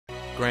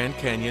Grand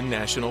Canyon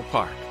National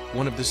Park,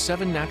 one of the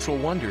 7 natural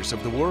wonders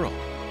of the world.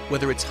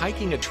 Whether it's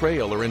hiking a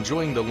trail or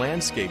enjoying the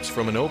landscapes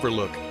from an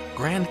overlook,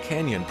 Grand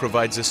Canyon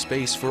provides a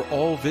space for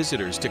all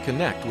visitors to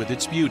connect with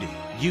its beauty.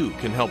 You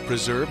can help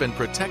preserve and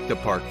protect the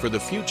park for the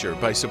future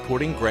by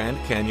supporting Grand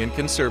Canyon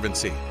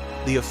Conservancy,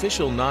 the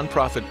official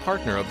nonprofit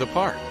partner of the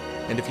park.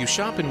 And if you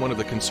shop in one of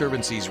the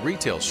Conservancy's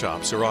retail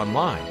shops or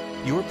online,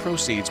 your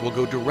proceeds will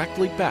go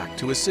directly back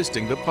to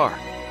assisting the park.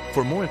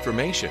 For more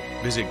information,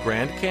 visit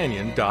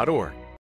grandcanyon.org.